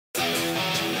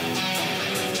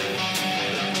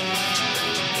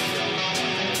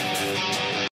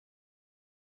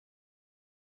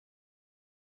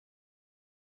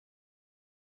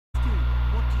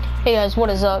Hey guys, what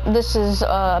is up? This is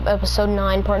episode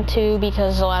 9 part 2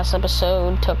 because the last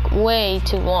episode took way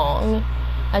too long,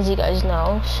 as you guys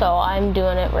know, so I'm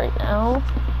doing it right now.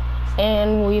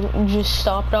 And we just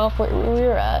stopped off where we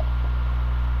were at.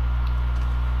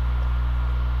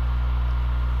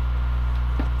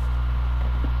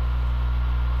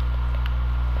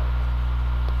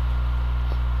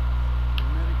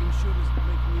 American shoot isn't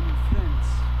making any friends.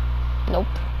 Nope.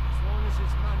 As long as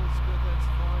his money's good, that's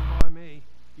fine by me.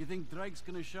 You think Drake's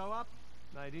gonna show up?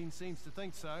 Nadine seems to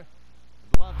think so. I'd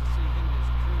love to see him and his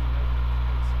crew make a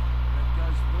case. That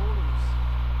goes for all of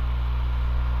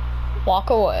us. Walk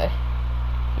away.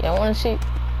 You don't want to see...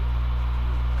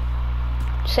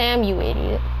 Sam, you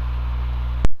idiot.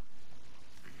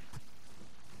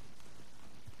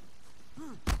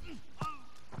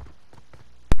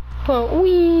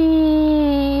 Wee!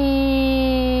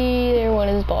 There went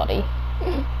his body.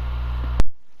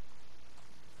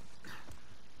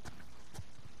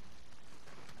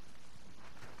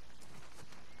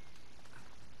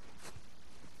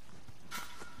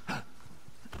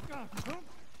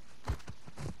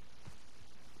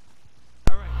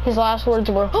 His last words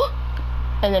were,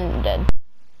 and then dead.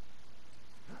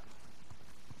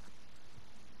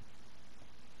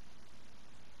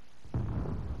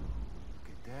 Look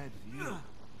at that view.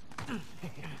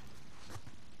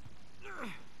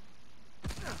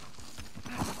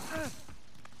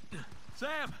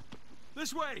 Sam!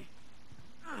 This way!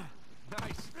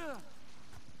 Nice.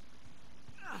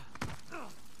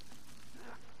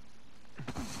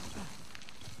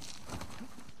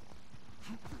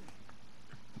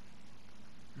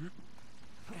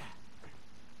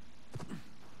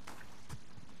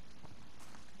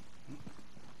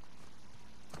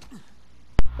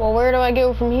 Well, where do I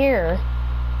go from here?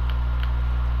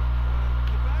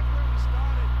 You're back where we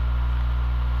started.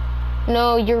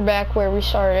 No, you're back where we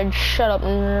started. Shut up,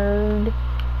 nerd.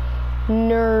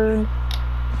 Nerd.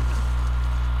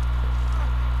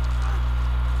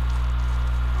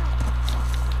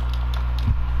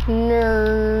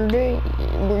 Nerd.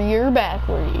 You're back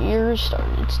where you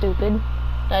started, stupid.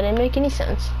 That didn't make any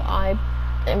sense. I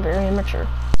am very immature.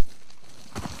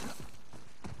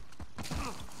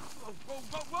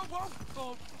 Whoa!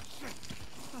 Oh, shit.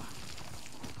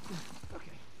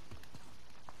 Okay.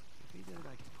 If he did it,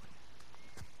 I can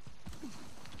do it.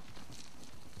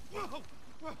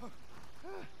 Whoa!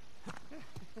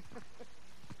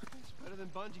 It's better than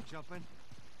bungee jumping.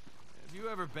 Have you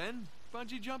ever been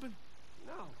bungee jumping?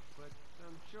 No, but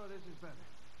I'm sure this is better.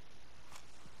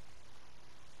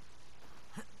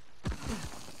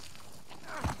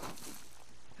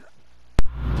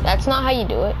 That's not how you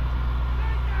do it.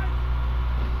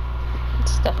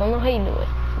 It's definitely not how you do it.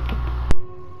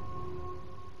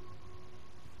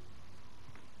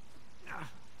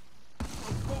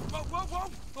 Whoa!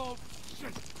 Oh,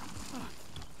 shit.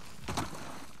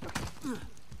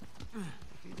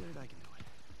 If he did it, I can do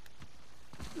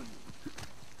it.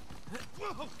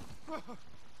 Whoa!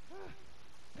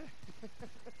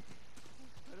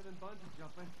 Better than bungee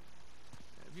jumping.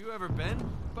 Have you ever been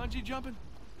bungee jumping?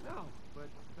 No, but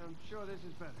I'm sure this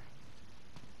is better.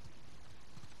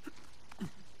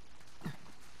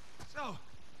 So,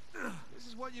 this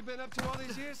is what you've been up to all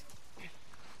these years?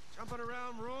 Jumping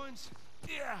around ruins?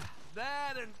 Yeah,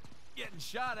 that and getting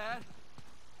shot at.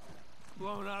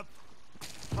 Blown up.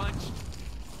 Punched.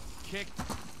 Kicked.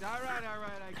 All right,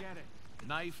 I get it.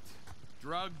 Knifed.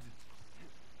 Drugged.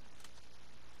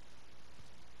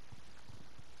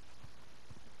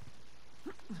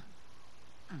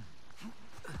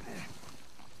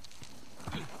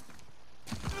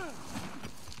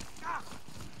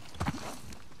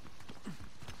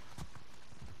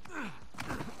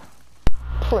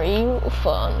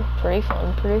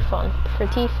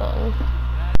 Pretty fun.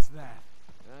 That's that.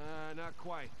 Not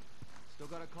quite. Still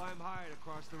gotta climb higher to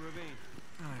cross the ravine.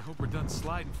 I hope we're done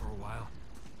sliding for a while.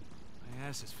 My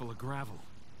ass is full of gravel.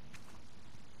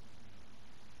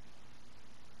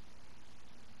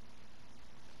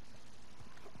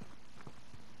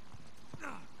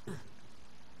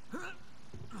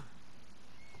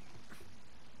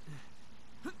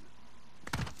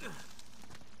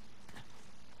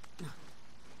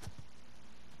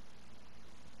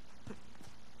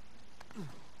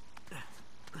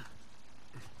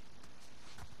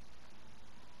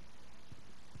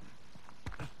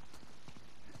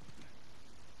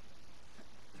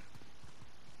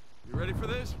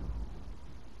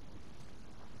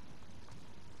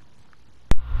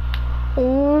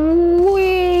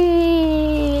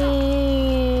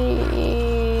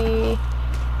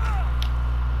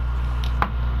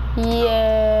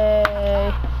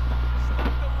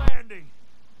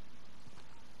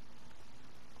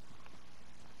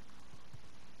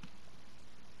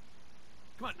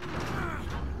 Come on.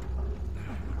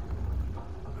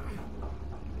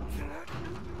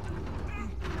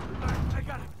 Alright, I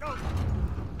got it. Go.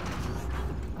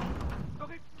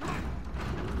 Okay, come on.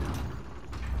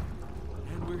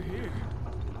 And we're here.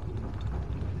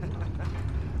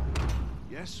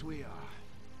 Yes, we are.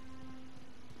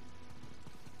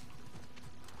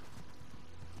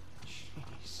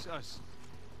 Jesus.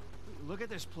 Look at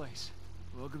this place.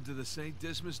 Welcome to the St.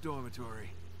 Dismas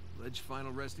Dormitory. Alleged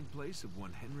final resting place of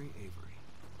one Henry Avery.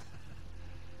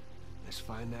 Let's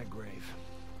find that grave.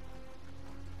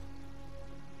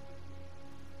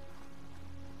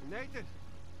 Nathan,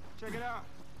 check it out.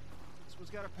 This one's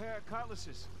got a pair of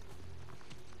cutlasses.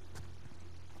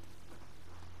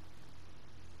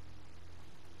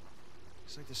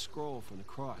 It's like the scroll from the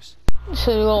cross.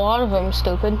 So do a lot of them,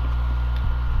 stupid.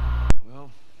 Well,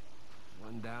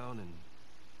 one down and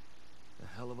a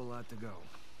hell of a lot to go.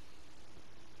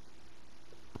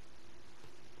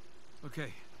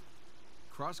 Okay.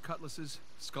 Cross cutlasses,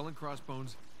 skull and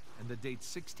crossbones, and the date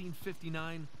 1659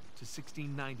 to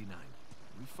 1699.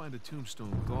 We find a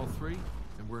tombstone with all three,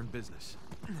 and we're in business.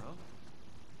 Well,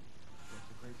 that's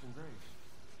the graves and graves.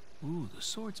 Ooh, the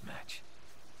swords match.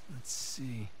 Let's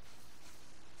see.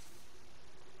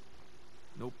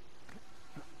 Nope.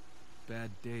 Bad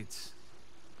dates.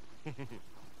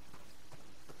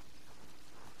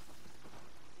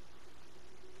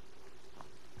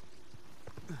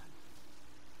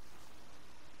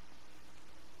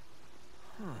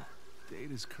 Huh.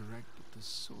 Date is correct, but the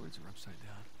swords are upside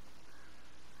down.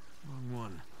 Wrong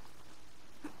one.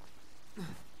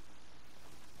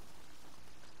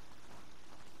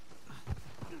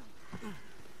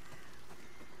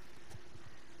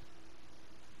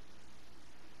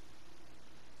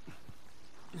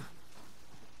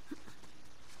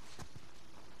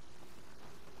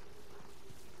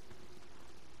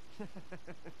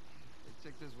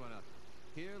 Check this one out.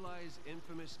 Here lies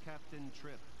infamous Captain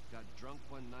Tripp. Got drunk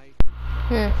one night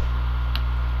and...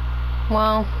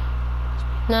 Well,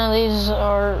 none of these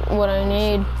are what I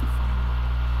need.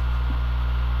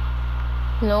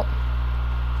 Nope.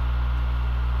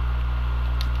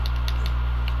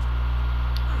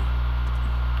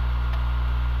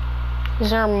 Is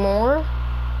there more?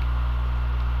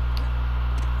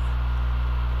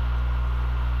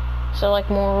 Is there like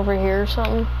more over here or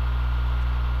something?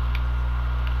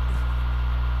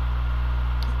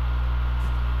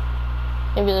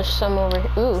 Maybe there's some over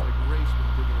here. Ooh.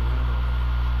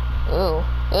 Ooh.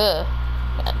 Ugh.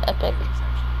 Epic.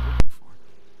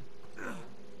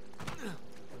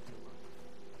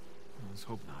 Let's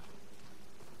hope not.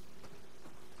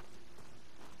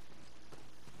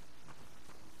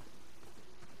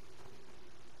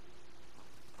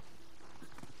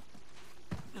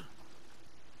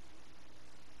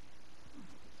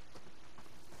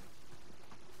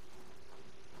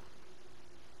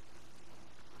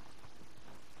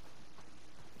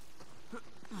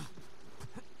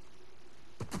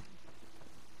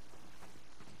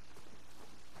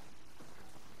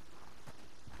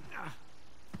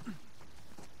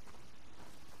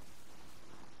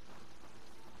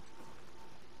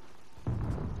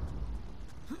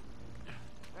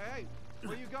 Hey,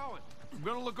 where you going? I'm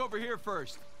gonna look over here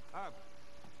first. Oh,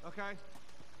 okay.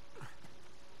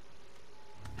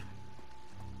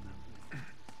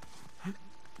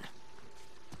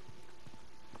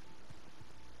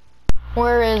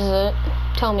 Where is it?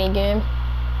 Tell me, game.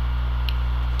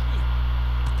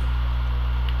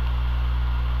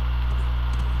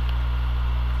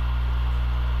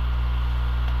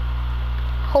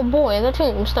 Oh boy, the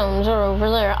tombstones are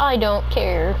over there. I don't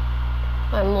care.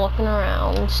 I'm looking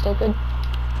around, stupid.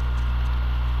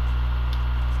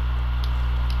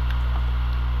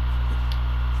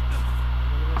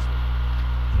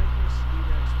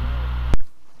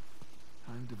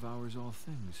 Time devours all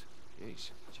things.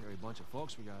 Jeez, cherry bunch of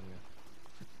folks we got here.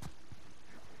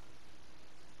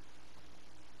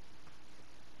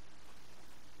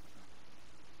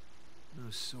 No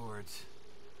swords.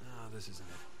 Oh, this isn't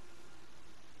it.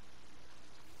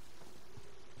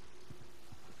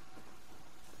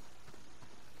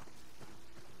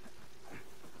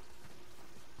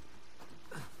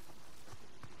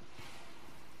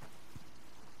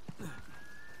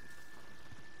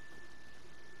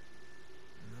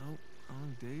 Nope,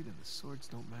 wrong date, and the swords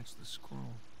don't match the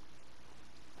scroll.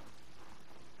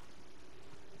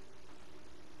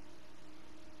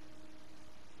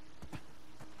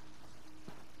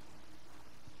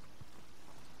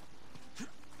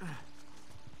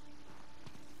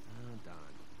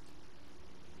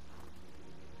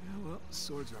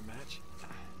 Swords are a match.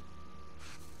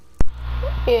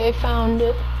 Yeah, I found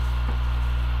it.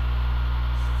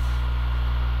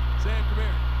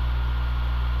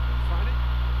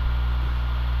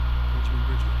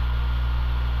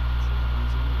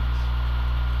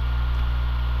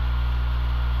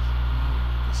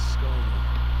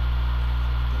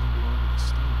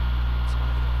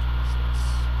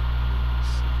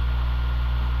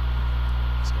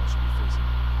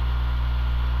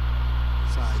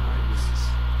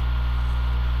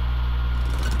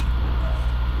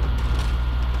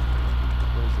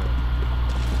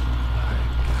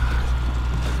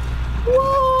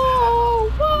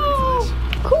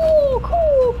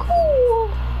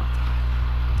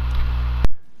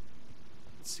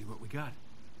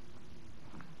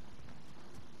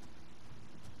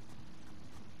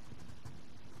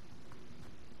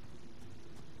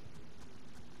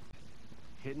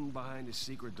 hidden behind his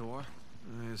secret door?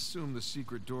 I assume the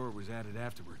secret door was added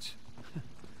afterwards.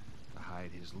 To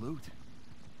hide his loot?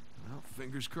 Well,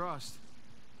 fingers crossed.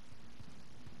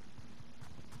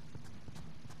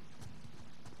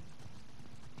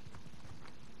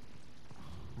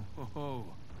 Oh,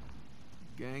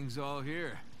 gang's all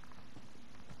here.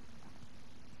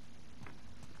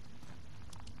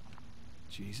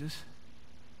 Jesus.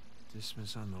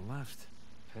 Dismas on the left.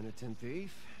 Penitent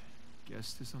thief?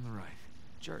 Guest is on the right.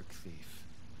 Jerk thief.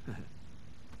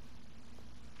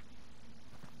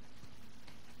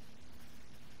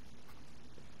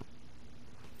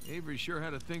 Avery sure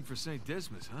had a thing for St.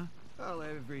 Dismas, huh? Well,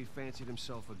 Avery fancied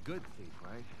himself a good thief,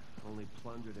 right? Only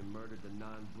plundered and murdered the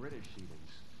non-British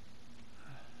heathens.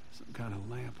 Some kind of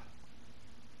lamp.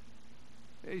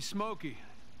 Hey, Smokey.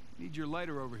 Need your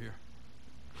lighter over here.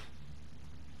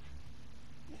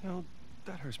 You know,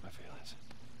 that hurts my feelings.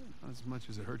 Not as much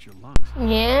as it hurts your lungs.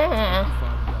 Yeah.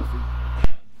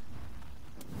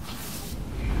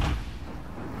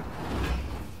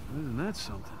 Isn't that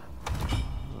something?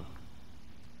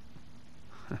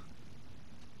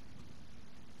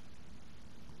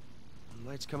 The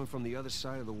light's coming from the other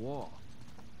side of the wall.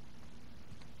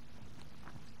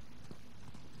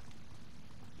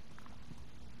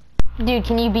 Dude,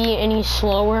 can you be any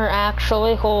slower,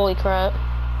 actually? Holy crap.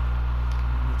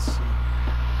 Let's see.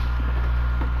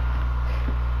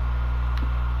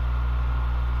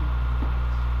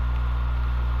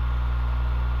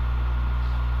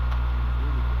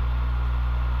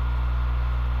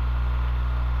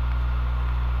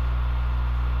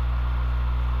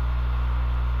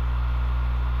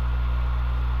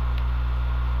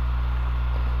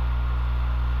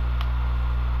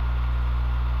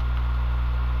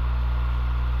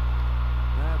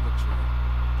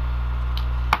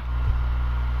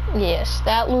 Yes,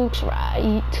 that looks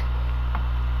right.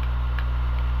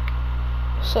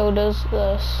 So does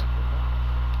this.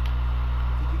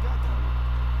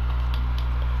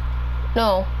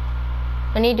 No.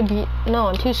 I need to be... No,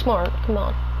 I'm too smart. Come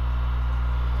on.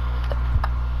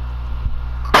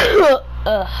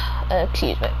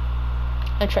 Excuse me.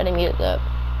 I tried to mute that.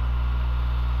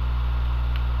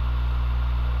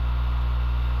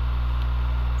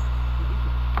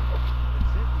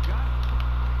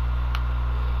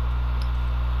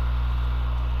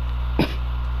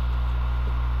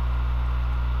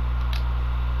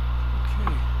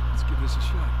 This a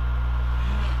shot.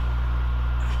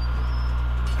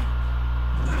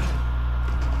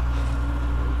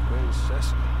 Open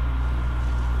sesame.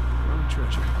 Wrong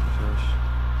treasure. Shush.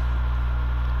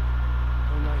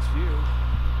 Oh, nice view.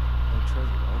 No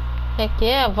treasure, though. Heck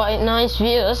yeah, nice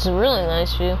view. This is a really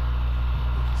nice view.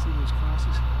 See those crosses?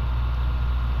 Is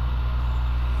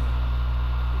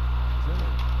that a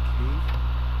cave?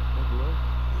 That below?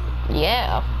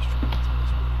 Yeah.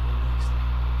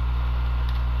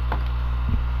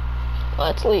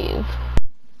 Let's leave.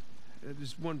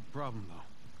 There's one problem, though.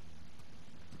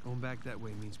 Going back that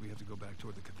way means we have to go back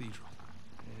toward the cathedral.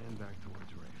 And back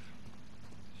towards Rafe.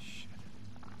 Shit.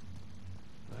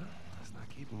 Well, let's not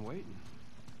keep him waiting.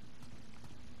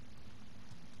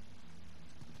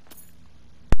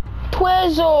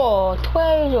 Twizzle!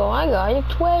 Twizzle! I got a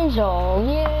Twizzle!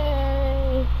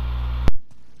 Yay!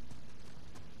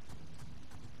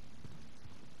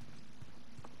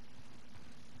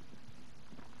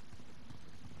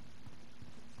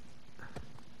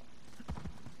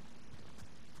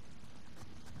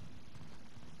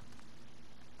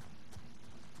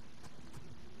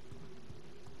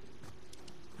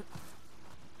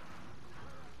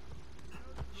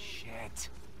 Shit.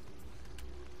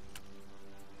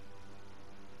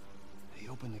 They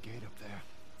opened the gate up there.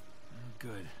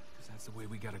 Good, because that's the way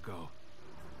we gotta go.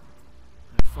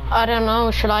 I don't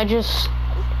know, should I just...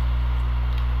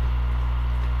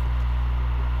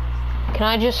 Can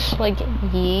I just, like,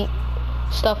 yeet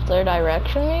stuff their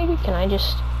direction, maybe? Can I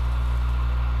just...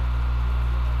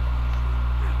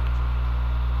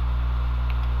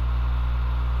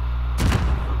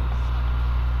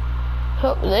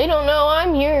 Oh, they don't know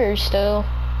I'm here still.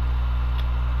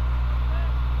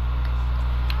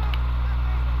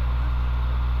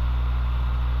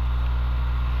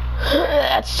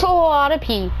 That's a lot of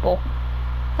people.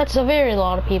 That's a very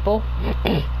lot of people.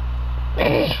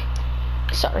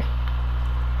 Sorry.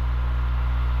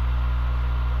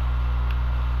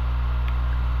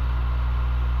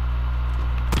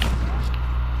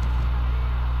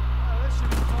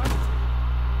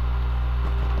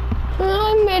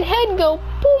 I made head go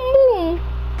boom boom.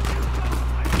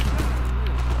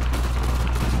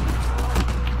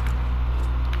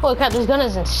 Holy crap, this gun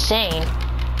is insane.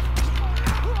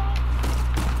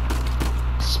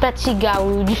 Spetsy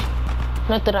gouge.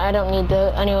 Not that I don't need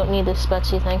the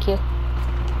Spetsy, thank you.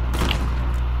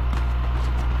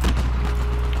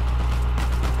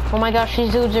 Oh my gosh,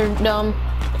 these dudes are dumb.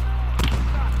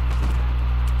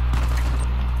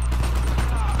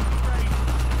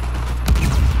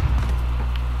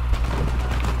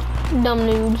 Dumb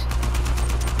noobs.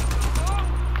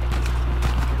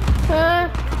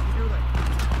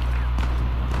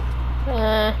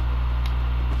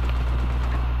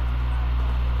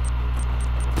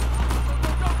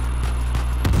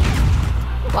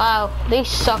 Wow, they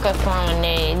suck at throwing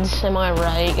nades. Am I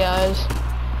right, guys?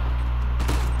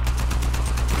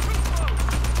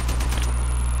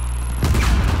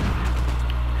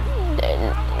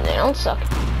 They don't suck.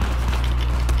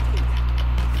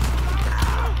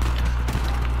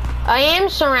 I am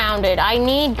surrounded. I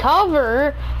need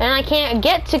cover, and I can't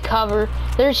get to cover.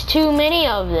 There's too many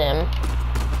of them.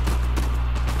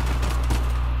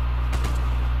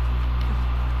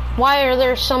 Why are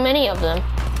there so many of them?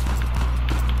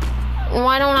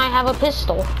 Why don't I have a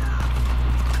pistol?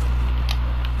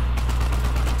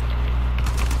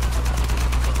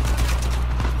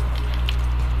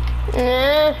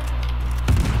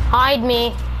 Hide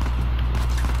me.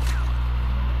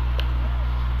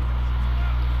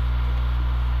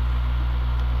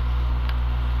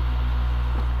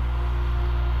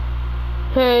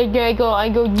 Hey, I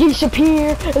go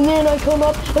disappear, and then I come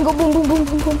up and go boom, boom, boom,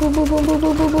 boom, boom, boom, boom, boom, boom,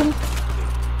 boom, boom, boom.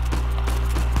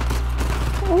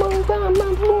 Boom, boom,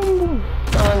 boom, boom, boom.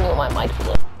 I knew my mic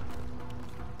flip.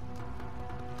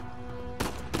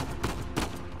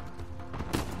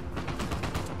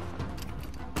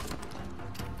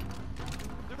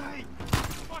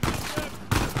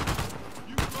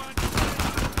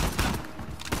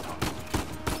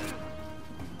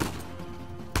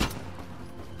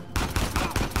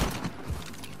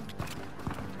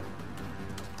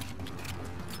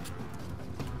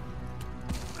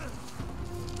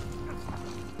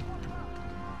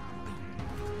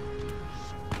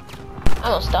 I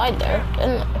almost died there,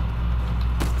 didn't I?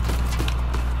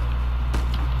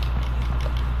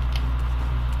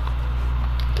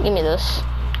 Give me this.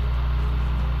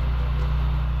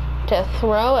 To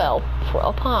throw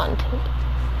a pond.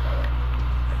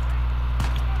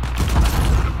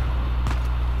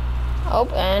 Oh,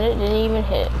 and it didn't even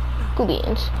hit. Cool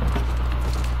beans.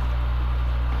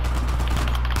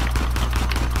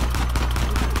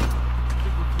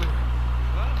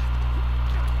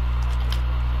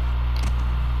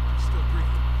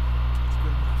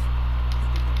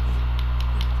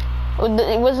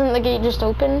 Wasn't the gate just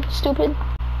open, stupid? You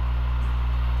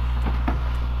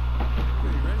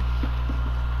ready?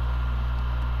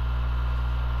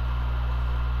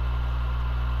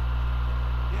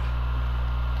 Yeah.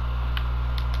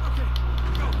 Okay,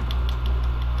 go.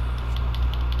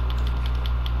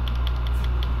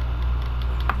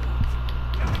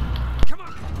 Come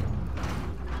on.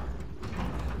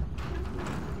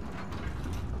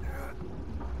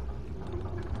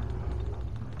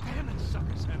 Damn it,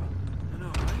 suckers, heavy. I know,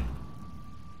 right?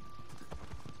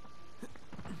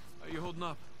 How you holding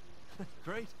up?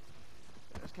 Great.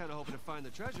 I was kind of hoping to find the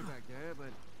treasure back there, but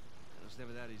it was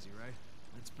never that easy, right?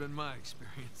 That's been my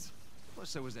experience.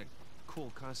 Plus, there was that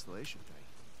cool constellation thing.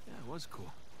 Yeah, it was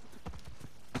cool.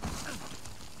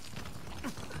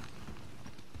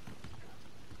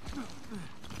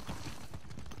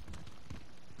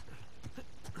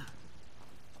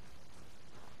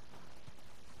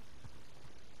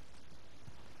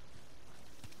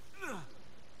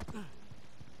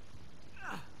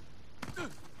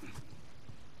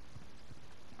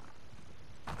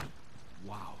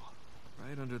 Wow.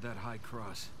 Right under that high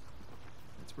cross.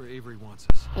 That's where Avery wants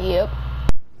us. Yep.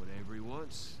 What Avery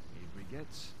wants, Avery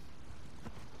gets.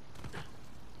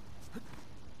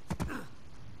 Kid,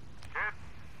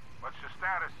 what's your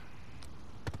status?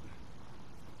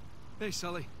 Hey,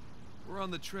 Sully. We're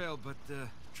on the trail, but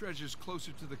treasure's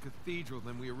closer to the cathedral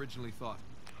than we originally thought.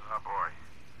 Oh boy.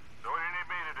 So what do you need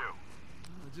me to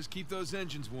do? Just keep those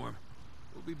engines warm.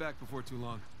 We'll be back before too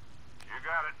long. You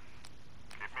got it.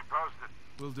 Keep me posted.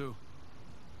 Will do.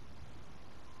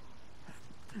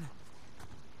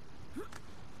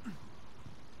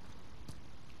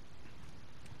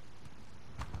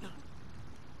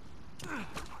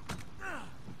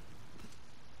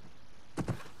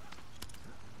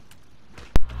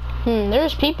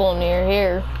 There's people near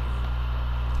here.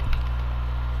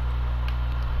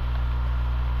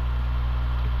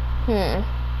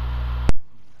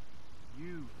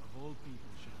 You, of all people,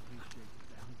 should appreciate the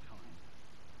downtime.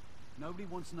 Nobody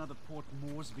wants another Port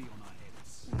Moresby on our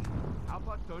heads. How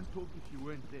about don't talk if you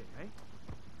weren't there, eh?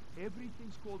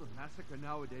 Everything's called a massacre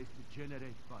nowadays to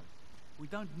generate buzz. We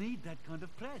don't need that kind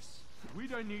of press. We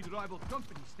don't need rival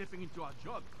companies stepping into our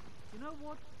job. You know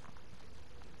what?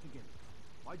 Forget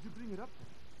it. Why'd you bring it up then?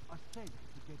 I said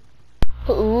forget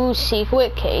it. Ooh,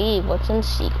 secret cave. What's in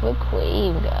secret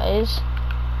cave, guys?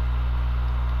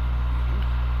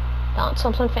 Found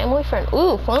something family friend.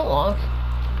 Ooh, flintlock.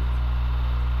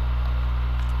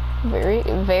 Very,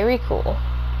 very cool.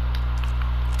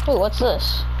 Ooh, what's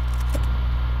this?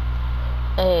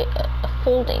 A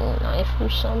folding knife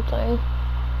or something.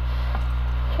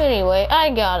 Anyway,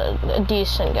 I got a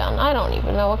decent gun. I don't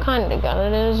even know what kind of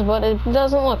gun it is, but it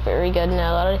doesn't look very good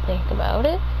now that I think about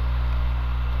it.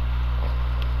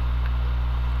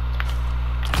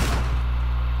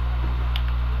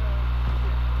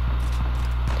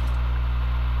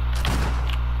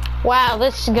 Wow,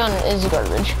 this gun is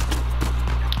garbage.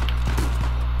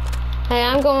 Hey,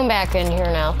 I'm going back in here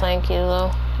now, thank you,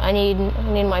 though. I need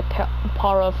my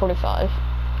Para 45.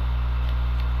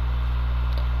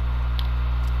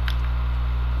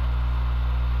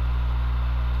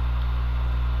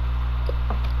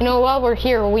 You know, while we're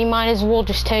here, we might as well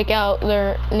just take out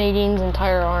Nadine's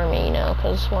entire army, you know,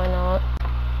 because why not?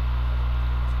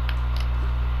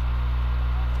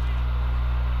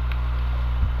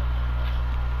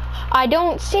 I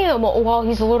don't see him while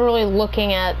he's literally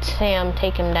looking at Sam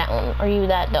take him down. Are you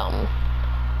that dumb?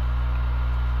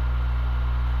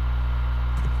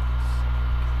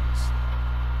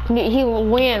 He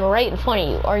ran right in front of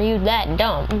you. Are you that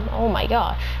dumb? Oh my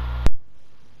gosh.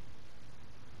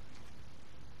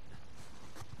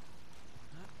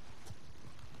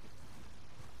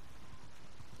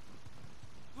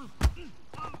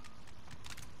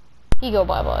 You go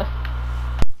bye-bye.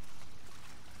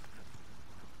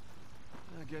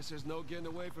 I guess there's no getting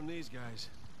away from these guys.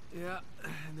 Yeah,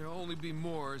 and there'll only be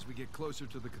more as we get closer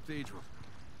to the cathedral.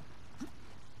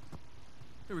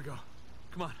 Here we go.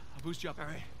 Come on, I'll boost you up. All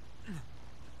right.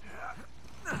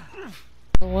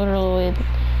 Literally,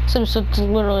 it's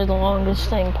literally the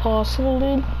longest thing possible,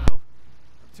 dude. I'm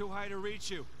too high to reach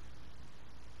you.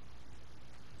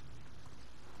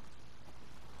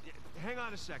 Yeah, hang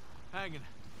on a sec. Hanging.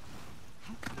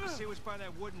 Let's see what's by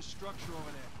that wooden structure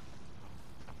over there.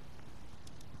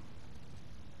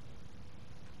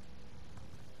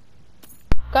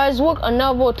 Guys, look,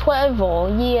 another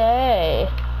 12. Yay.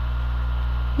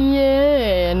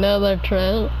 Yay, another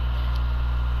 12.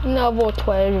 Another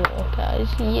 12, guys.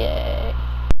 Yay.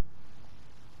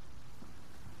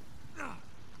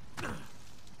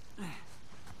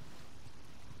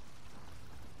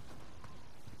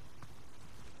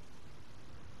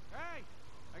 Hey,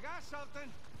 I got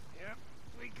something. Here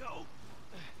we go.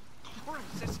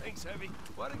 This thing's heavy.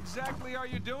 What exactly are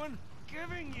you doing?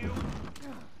 Giving you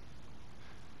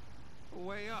a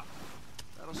way up.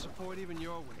 That'll support even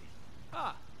your weight.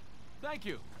 Ah, thank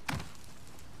you.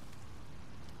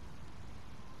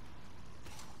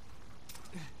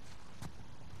 Hey,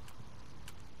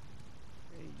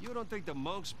 you don't think the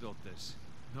monks built this?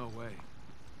 No way.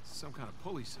 It's some kind of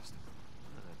pulley system.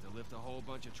 To lift a whole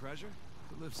bunch of treasure?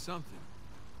 To lift something.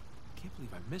 I can't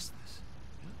believe I missed this.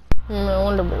 I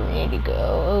wonder where we need to go.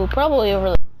 Oh, probably over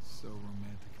the... So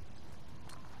romantic.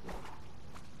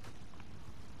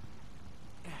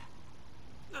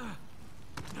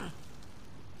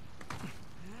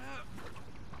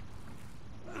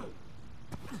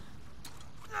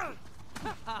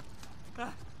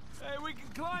 Hey, we can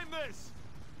climb this!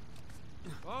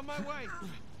 On my way.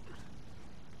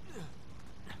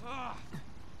 Ah,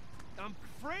 I'm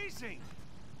freezing.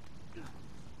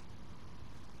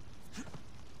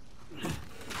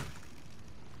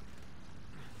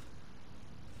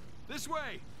 This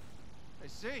way! I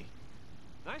see.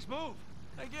 Nice move.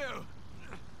 Thank you.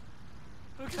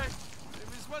 Okay,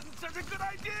 maybe this wasn't such a good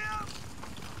idea!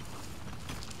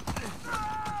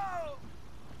 No!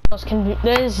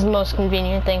 That is the most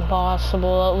convenient thing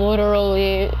possible.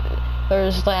 Literally,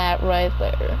 there's that right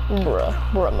there.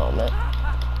 Bruh moment.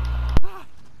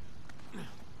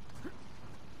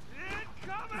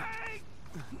 Incoming!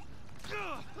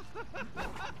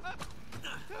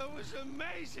 That was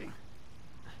amazing.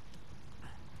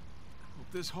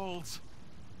 Hope this holds.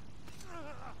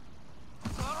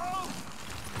 Oh!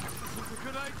 This is a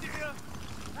good idea.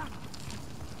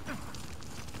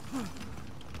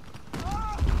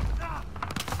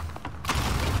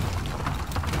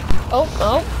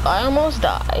 Oh, I almost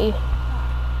died.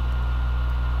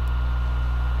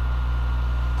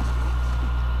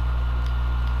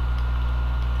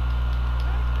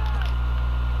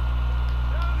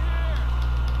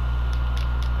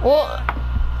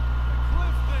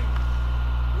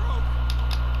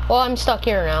 Well, I'm stuck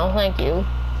here now, thank you. There's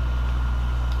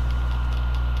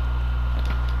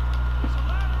a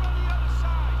ladder on the other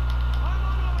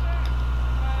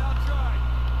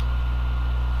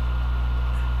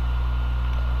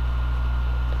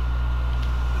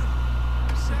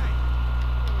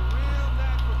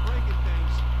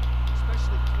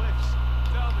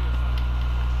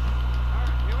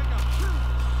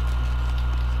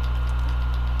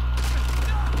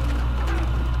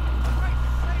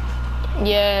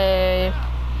Yay.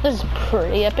 This is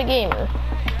pretty epic gamer.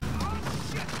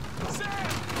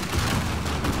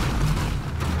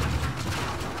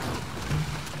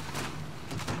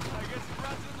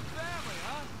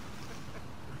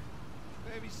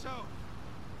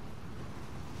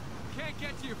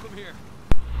 From here.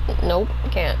 Nope,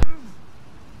 can't.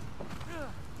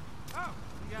 Oh,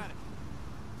 you got it.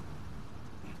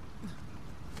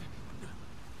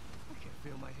 I can't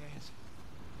feel my hands.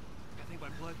 I think my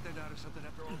blood thinned out or something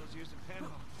after all those years in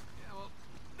Panama. Yeah, well,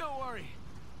 don't worry.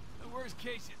 The worst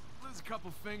case, you lose a couple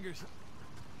fingers.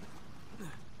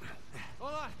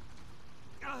 Hold on.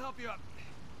 I'll help you up.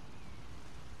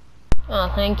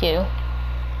 Oh, thank you.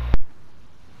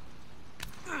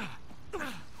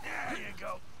 There you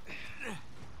go.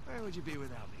 Where would you be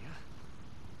without me,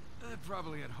 huh?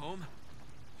 Probably at home.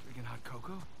 Drinking hot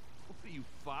cocoa. What are you,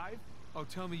 5? Oh,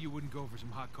 tell me you wouldn't go for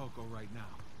some hot cocoa right now.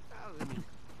 Well, I mean,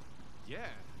 yeah.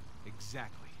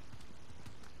 Exactly.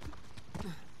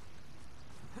 Here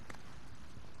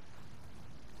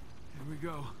we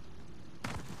go.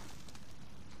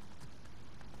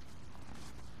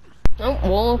 Oh,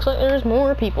 well, looks like there's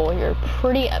more people here.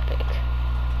 Pretty epic.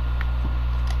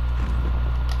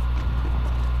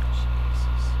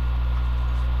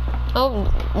 Oh,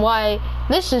 why,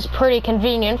 this is pretty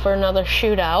convenient for another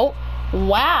shootout.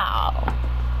 Wow.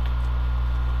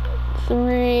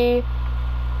 3,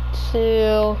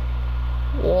 2,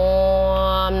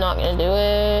 1, I'm not gonna do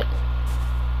it.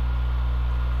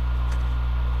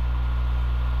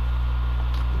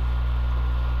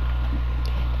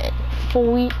 And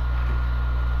 4,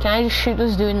 can I just shoot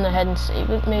this dude in the head and save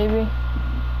it, maybe?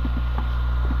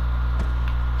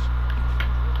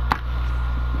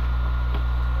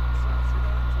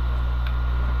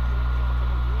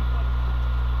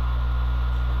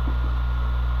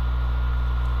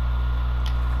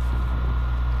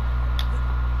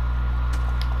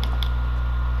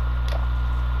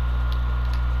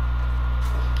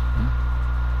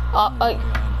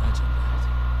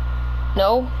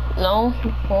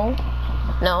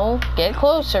 No, get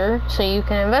closer so you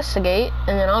can investigate,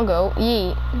 and then I'll go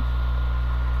yeet.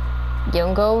 You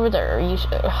don't go over there.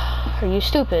 Are you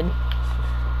stupid?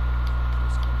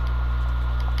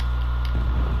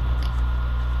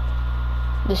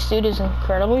 This dude is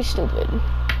incredibly stupid.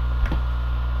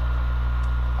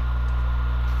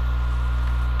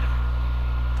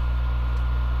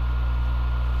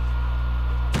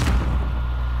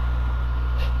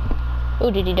 Oh,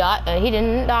 did he die? He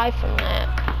didn't die from that.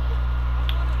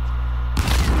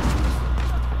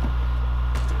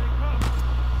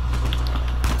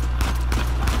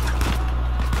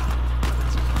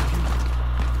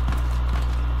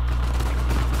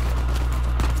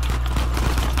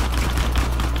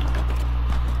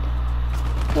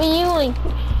 I mean,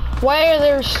 why are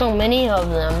there so many of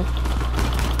them?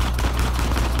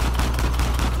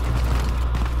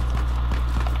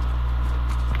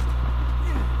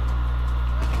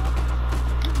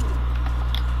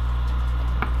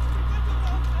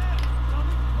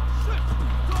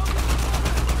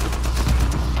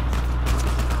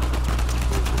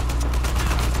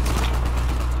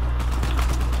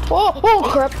 Oh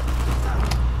crap.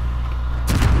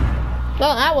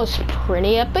 Oh, that was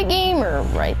pretty epic gamer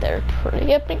right there.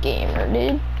 Pretty epic gamer,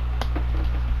 dude.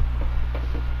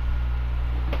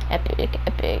 Epic,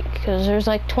 because there's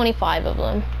like 25 of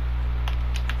them.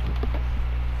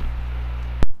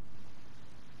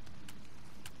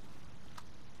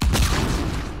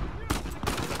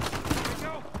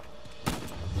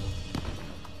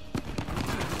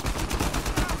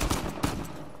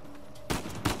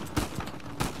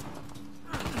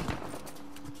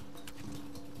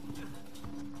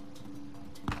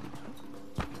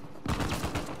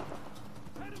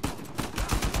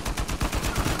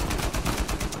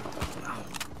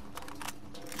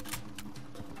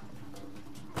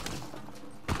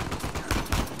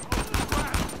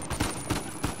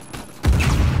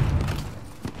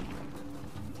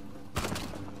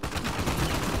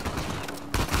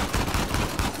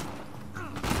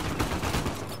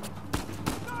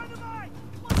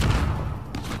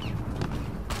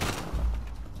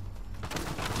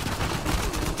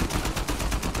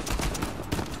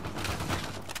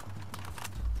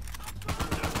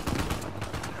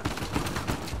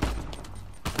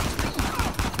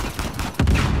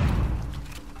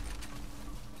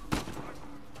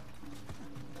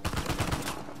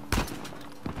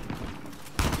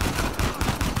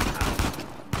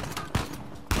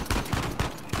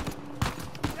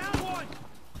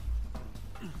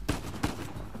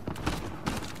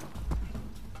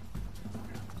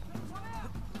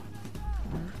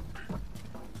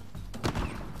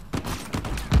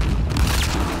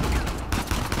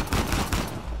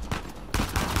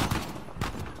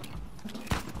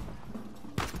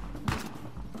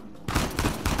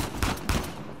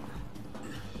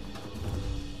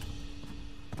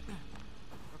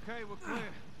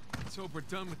 hope we're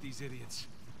done with these idiots.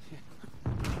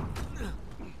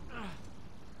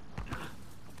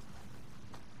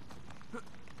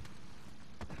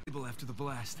 After the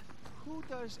blast. Who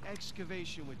does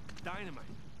excavation with dynamite?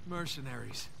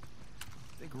 Mercenaries.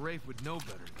 I think Rafe would know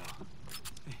better, though.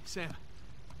 Hey, Sam,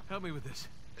 help me with this.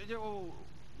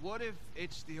 What if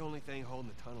it's the only thing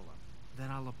holding the tunnel up? Then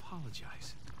I'll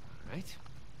apologize. All right?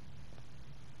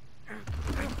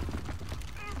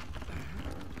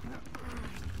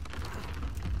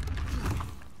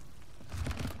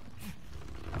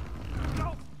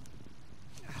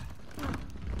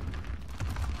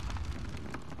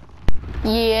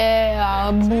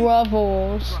 Yeah,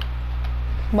 Bubbles.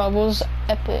 Bubbles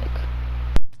epic.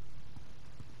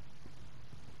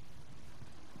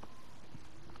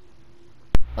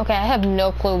 Okay, I have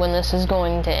no clue when this is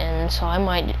going to end, so I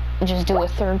might just do a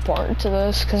third part to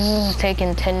this, because this is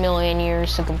taking 10 million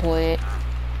years to complete.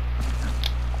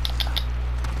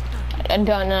 I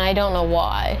don't know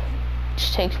why. It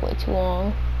just takes way too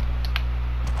long.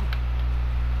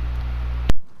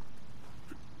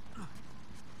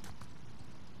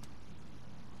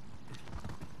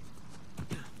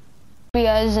 Hope you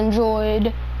guys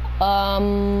enjoyed. Hold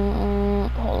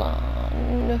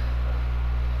on.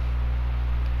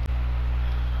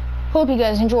 Hope you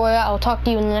guys enjoy. I'll talk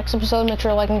to you in the next episode. Make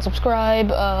sure to like and subscribe.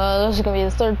 This is gonna be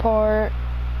the third part.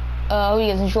 Hope you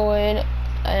guys enjoyed,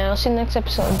 and I'll see you in the next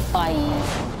episode.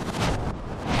 Bye.